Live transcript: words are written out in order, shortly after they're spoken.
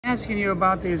Asking you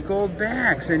about these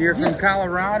Goldbacks, and you're from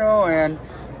Colorado, and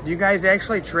do you guys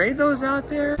actually trade those out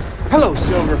there? Hello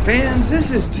silver fans, this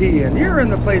is T, and you're in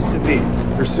the place to be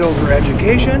for silver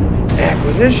education,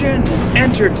 acquisition, and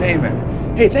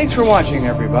entertainment. Hey, thanks for watching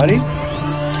everybody.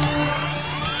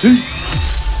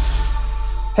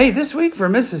 Hey, this week for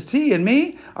Mrs. T and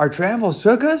me, our travels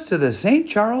took us to the St.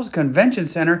 Charles Convention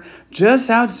Center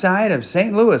just outside of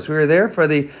St. Louis. We were there for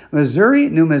the Missouri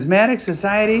Numismatic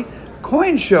Society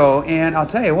coin show, and I'll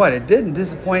tell you what, it didn't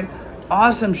disappoint.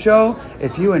 Awesome show.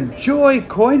 If you enjoy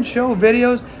coin show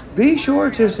videos, be sure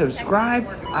to subscribe.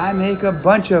 I make a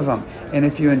bunch of them. And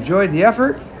if you enjoyed the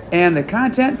effort and the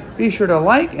content, be sure to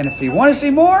like, and if you want to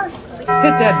see more, hit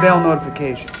that bell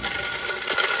notification.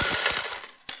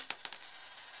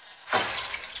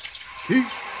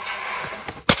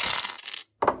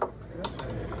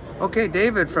 Okay,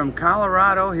 David from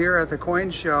Colorado here at the coin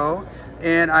show,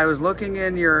 and I was looking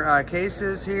in your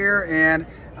cases here, and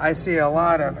I see a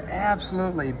lot of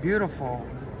absolutely beautiful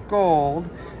gold.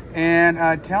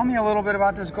 And tell me a little bit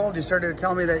about this gold. You started to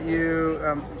tell me that you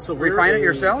refine it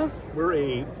yourself? We're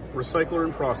a recycler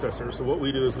and processor. So what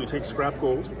we do is we take scrap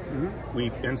gold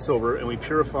and silver, and we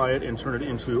purify it and turn it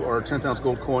into our 10th ounce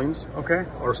gold coins,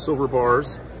 our silver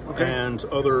bars, and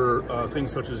other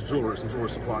things such as jewelers and jeweler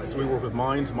supplies. So we work with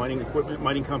mines, mining equipment,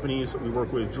 mining companies. We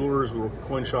work with jewelers, we work with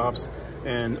coin shops,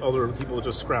 and other people that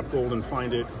just scrap gold and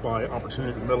find it by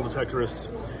opportunity, metal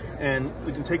detectorists. And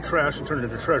we can take trash and turn it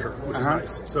into treasure, which is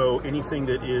nice. So anything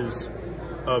that is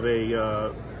of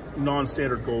a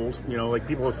non-standard gold, you know, like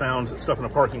people have found stuff in a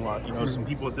parking lot. You know, some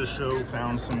people at this show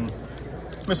found some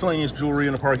miscellaneous jewelry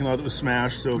in a parking lot that was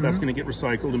smashed, so that's going to get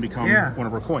recycled and become one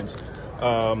of our coins.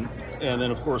 And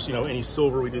then, of course, you know, any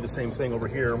silver, we do the same thing over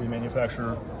here. We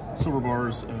manufacture silver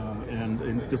bars and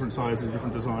in different sizes,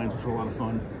 different designs, which are a lot of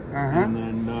fun. And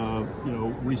then, you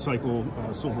know,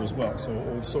 recycle silver as well. So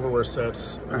old silverware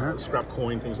sets, scrap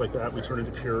coin, things like that, we turn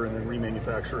into pure and then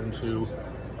remanufacture into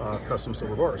custom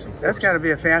silver bars. That's got to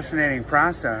be a fascinating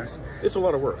process. It's a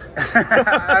lot of work.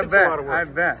 I It's a lot of work. I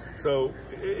bet. So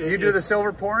you do the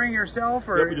silver pouring yourself?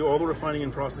 Or? Yep, we do all the refining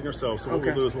and processing ourselves. So what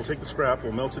we'll do is we'll take the scrap,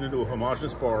 we'll melt it into a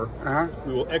homogeneous bar.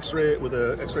 We will X-ray it with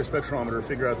an X-ray spectrometer,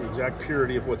 figure out the exact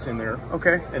purity of what's in there.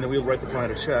 And then we'll write the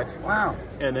client a check. Wow.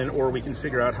 And then, or we can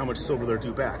figure out how much silver they're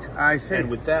due back. I see.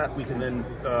 And with that, we can then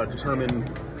determine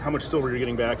how much silver you're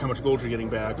getting back, how much gold you're getting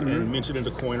back, and mint it into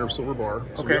coin or silver bar.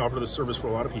 So we offer this service for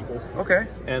a lot of people.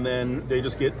 And then they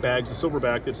just get bags of silver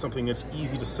back. That's something that's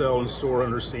easy to sell and store,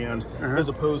 understand, as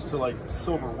opposed to like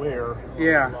silverware.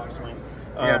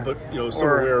 But you know,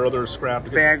 silverware or other scrap.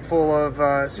 Bag full of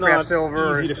scrap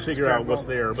silver. It's easy to figure out what's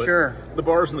there. But the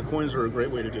bars and the coins are a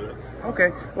great way to do it.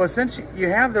 Well, since you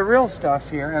have the real stuff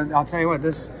here, and I'll tell you what,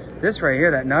 this right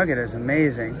here, that nugget is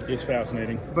amazing. It's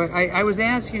fascinating. But I was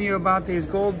asking you about these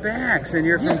Goldbacks, and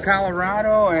you're from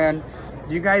Colorado, and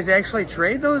do you guys actually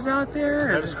trade those out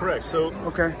there? That is correct. So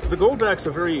the Goldback's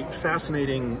a very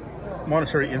fascinating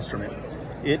monetary instrument.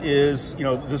 It is, you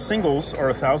know, the singles are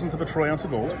 1/1000th of a troy ounce of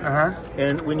gold.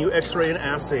 And when you X-ray and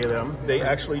assay them, they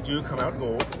actually do come out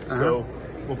gold. So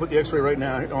we'll put the X-ray right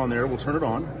now on there. We'll turn it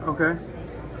on.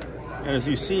 And as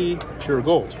you see, pure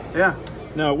gold.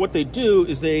 Now, what they do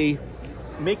is they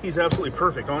make these absolutely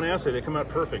perfect. On assay, they come out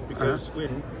perfect because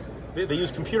when they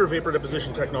use computer vapor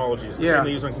deposition technologies, the same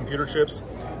they use on computer chips,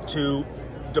 to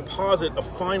deposit a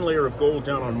fine layer of gold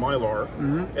down on mylar,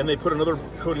 and they put another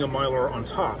coating of mylar on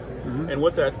top. And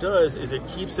what that does is it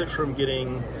keeps it from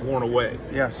getting worn away.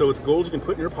 So it's gold you can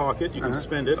put in your pocket, you can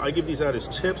spend it. I give these out as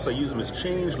tips, I use them as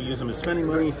change, we use them as spending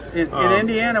money. In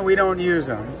Indiana, we don't use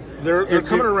them. They're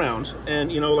coming around,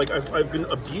 and you know, like I've been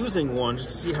abusing one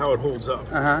just to see how it holds up.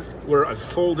 Where I've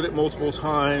folded it multiple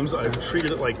times, I've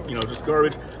treated it like, you know, just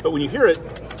garbage. But when you hear it,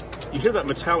 you hear that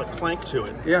metallic clank to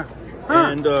it.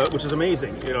 And which is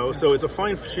amazing, you know. So it's a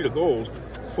fine sheet of gold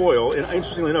foil, and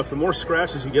interestingly enough, the more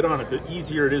scratches you get on it, the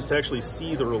easier it is to actually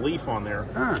see the relief on there.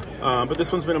 But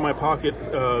this one's been in my pocket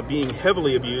being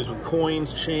heavily abused with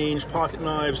coins, change, pocket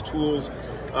knives, tools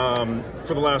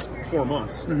for the last 4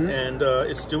 months, and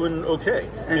it's doing okay.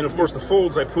 And of course the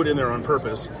folds I put in there on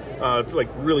purpose, to like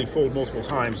really fold multiple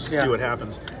times to see what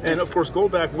happens. And of course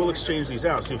Goldback will exchange these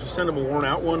out, so if you send them a worn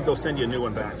out one, they'll send you a new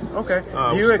one back.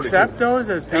 Do you accept those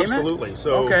as payment? Absolutely.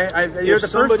 So you're the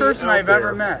first person I've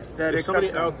ever met that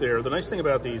accepts out there, the nice thing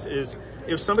about these is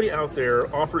if somebody out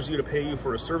there offers you to pay you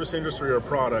for a service industry or a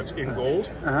product in gold,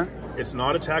 it's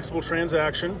not a taxable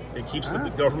transaction. It keeps the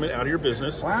government out of your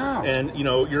business. Wow. And you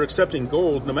know, you're accepting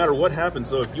gold no matter what happens.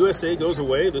 So if USA goes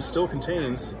away, this still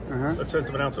contains a tenth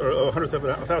of an ounce or a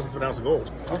thousandth of an ounce of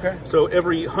gold. Okay. So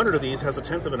every 100 of these has a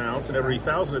tenth of an ounce, and every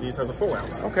 1,000 of these has a full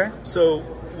ounce. Okay. So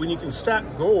when you can stack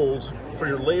gold for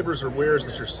your labors or wares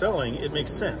that you're selling, it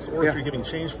makes sense, or if you're giving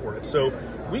change for it. So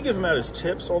we give them out as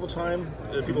tips all the time.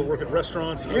 People work at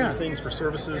restaurants and other things for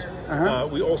services.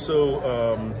 We also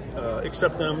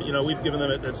accept them. You know, we've given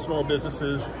them at small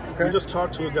businesses. We just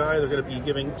talked to a guy. They're going to be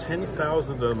giving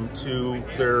 10,000 of them to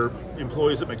their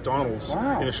employees at McDonald's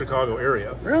in the Chicago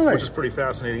area. Really? Which is pretty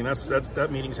fascinating. That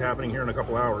meeting's happening here in a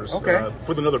couple hours. Okay.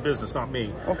 With another business, not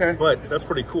me. Okay. But that's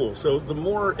pretty cool. So the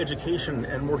more education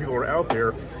and more people are out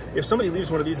there, if somebody leaves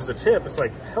one of these as a tip, it's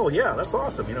like, hell yeah, that's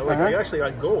awesome. You know, like I actually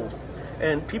got gold.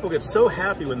 And people get so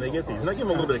happy when they get these. And I give them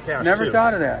a little bit of cash, Never too.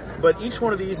 thought of that. But each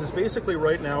one of these is basically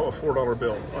right now a $4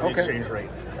 bill on the exchange rate.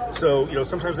 So, you know,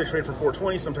 sometimes they trade for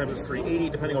 $4.20, sometimes it's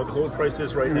 $3.80, depending on what the gold price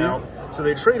is right now. So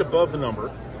they trade above the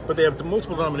number, but they have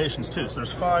multiple denominations too. So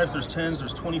there's 5s, there's 10s,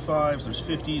 there's 25s, there's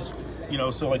 50s. You know,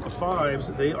 so like the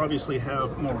 5s, they obviously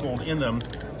have more gold in them.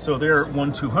 So they're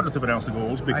 1/200th of an ounce of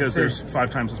gold because there's 5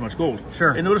 times as much gold.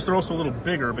 Sure. And notice they're also a little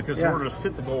bigger because in order to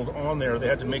fit the gold on there, they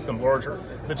had to make them larger.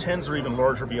 The 10s are even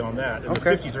larger beyond that, and the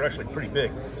 50s are actually pretty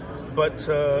big. But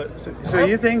so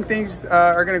you think things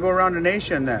are going to go around the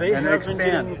nation then they and have expand?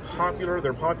 been getting popular.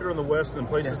 They're popular in the West and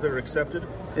places that are accepted.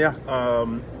 Yeah.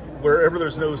 Wherever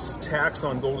there's no tax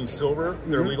on gold and silver,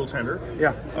 they're legal tender.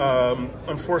 Yeah.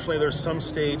 Unfortunately, there's some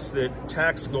states that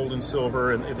tax gold and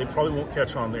silver, and they probably won't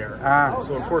catch on there.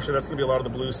 So unfortunately, that's going to be a lot of the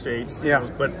blue states. Yeah.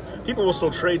 But people will still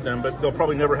trade them, but they'll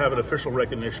probably never have an official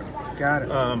recognition. Got it.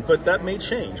 But that may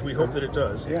change. We hope that it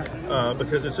does. Yeah.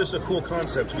 Because it's just a cool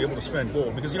concept to be able to spend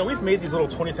gold. Because, you know, we've made these little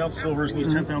 20th ounce silvers and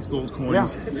these 10th ounce gold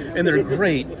coins, and they're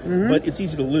great, but it's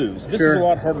easy to lose. This is a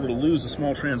lot harder to lose a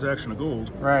small transaction of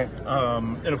gold. Right.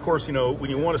 And of course, you know, when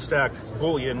you want to stack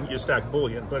bullion, you stack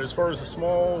bullion. But as far as the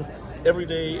small,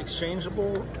 everyday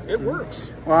exchangeable, it works.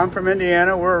 Well, I'm from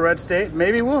Indiana. We're a red state.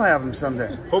 Maybe we'll have them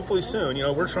someday. Hopefully soon. You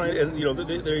know, we're trying, and you know,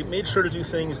 they made sure to do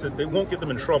things that they won't get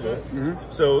them in trouble.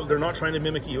 So they're not trying to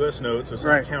mimic a U.S. note. So it's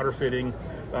not counterfeiting.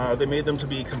 They made them to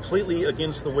be completely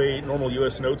against the way normal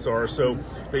U.S. notes are. So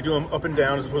they do them up and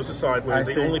down as opposed to sideways.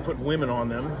 They only put women on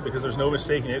them because there's no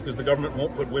mistaking it, because the government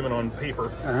won't put women on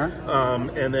paper.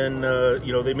 And then,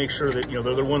 you know, they make sure that, you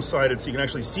know, they're one-sided so you can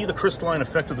actually see the crystalline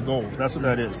effect of the gold. That's what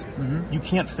that is. You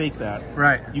can't fake that.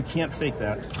 Right. You can't fake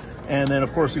that. And then,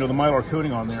 of course, you know, the Mylar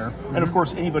coating on there. And, of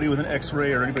course, anybody with an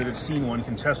X-ray or anybody that's seen one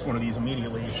can test one of these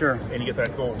immediately. Sure. And you get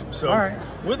that gold. So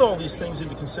with all these things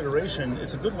into consideration,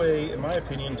 it's a good way, in my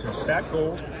opinion, to stack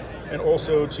gold and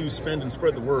also to spend and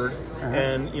spread the word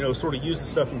and, you know, sort of use the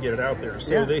stuff and get it out there.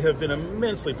 So they have been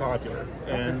immensely popular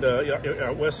and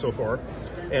out west so far,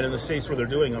 and in the states where they're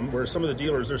doing them, where some of the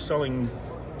dealers are selling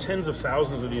tens of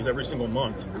thousands of these every single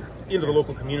month into the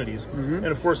local communities. And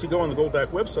of course, you go on the Goldback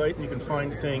website and you can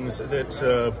find things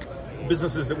that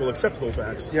businesses that will accept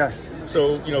Goldbacks. Yes.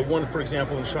 So, you know, one, for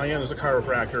example, in Cheyenne, there's a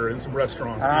chiropractor and some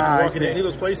restaurants. So you can walk into any of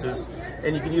those places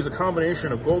and you can use a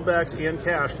combination of Goldbacks and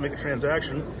cash to make a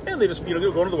transaction. And they just, you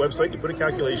know, go onto the website, you put a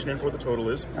calculation in for what the total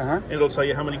is, and it'll tell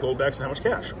you how many Goldbacks and how much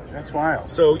cash. That's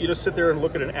wild. So you just sit there and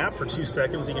look at an app for 2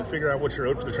 seconds, and you can figure out what you're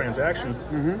owed for the transaction.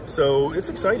 So it's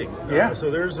exciting.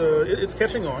 So there's it's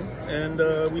catching on,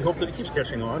 and we hope that it keeps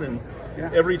catching on. And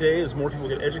every day, as more people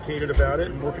get educated about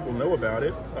it and more people know about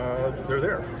it, they're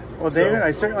there. Well, David,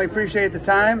 I certainly appreciate the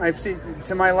time. I see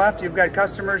to my left, you've got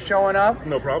customers showing up.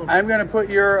 No problem. I'm going to put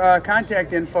your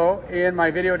contact info in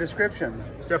my video description.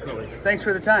 Definitely. Thanks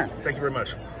for the time. Thank you very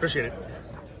much. Appreciate it.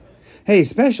 Hey,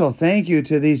 special thank you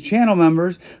to these channel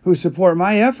members who support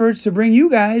my efforts to bring you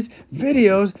guys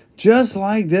videos just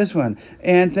like this one.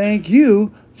 And thank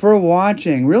you for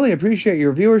watching. Really appreciate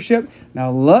your viewership.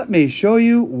 Now let me show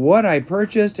you what I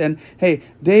purchased. And hey,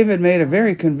 David made a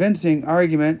very convincing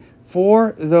argument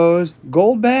for those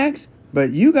Goldbacks, but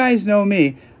you guys know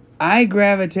me. I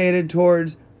gravitated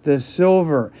towards the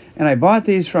silver, and I bought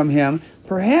these from him.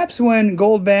 Perhaps when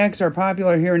Goldbacks are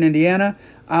popular here in Indiana,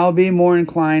 I'll be more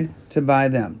inclined to buy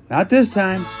them. Not this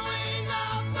time.